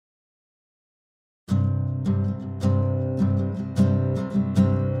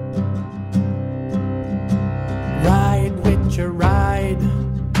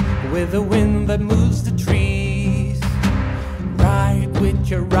with the wind that moves the trees. Ride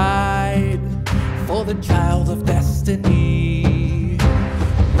with your ride for the child of destiny.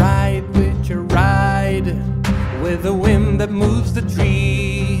 Ride with your ride with the wind that moves the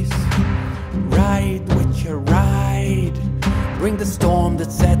trees. Ride with your ride, bring the storm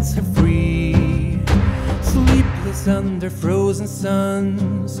that sets her free. Sleepless under frozen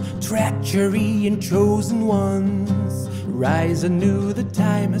suns, treachery in chosen ones. Rise anew, the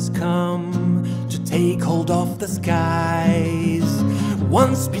time has come to take hold of the skies.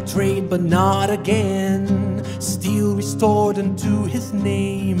 Once betrayed but not again, steel restored unto his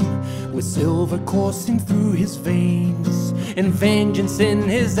name, with silver coursing through his veins and vengeance in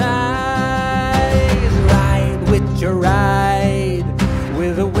his eyes. Ride with your ride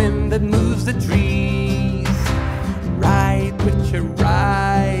with the wind that moves the trees. Ride with your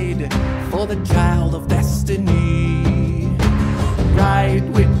ride for the child of destiny. Ride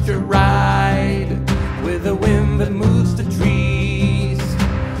with your ride with the wind that moves the trees.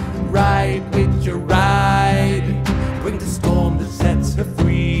 Ride with your ride, bring the storm that sets her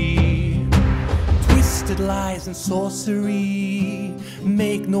free. Twisted lies and sorcery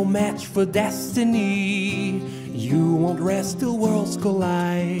make no match for destiny. You won't rest till worlds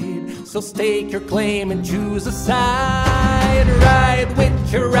collide, so stake your claim and choose a side. Ride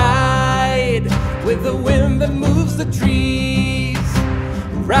with your ride with the wind that moves the trees.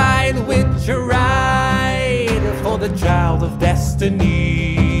 Ride with your ride for the child of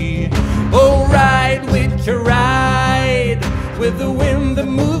destiny. Oh, ride with your ride with the wind that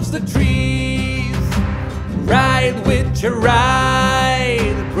moves the trees. Ride with your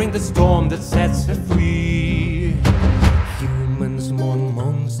ride, bring the storm that sets her free. Humans more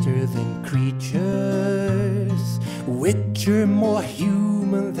monster than creatures, Witcher more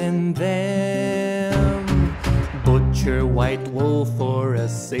human than them. Butcher white wolf for a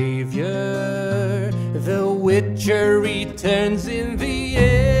savior, the Witcher returns in the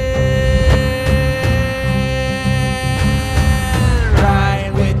end.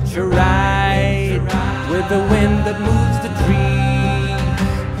 Ride with your ride with the wind that moves the trees.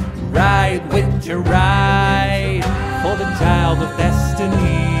 Ride with your ride for the child of destiny.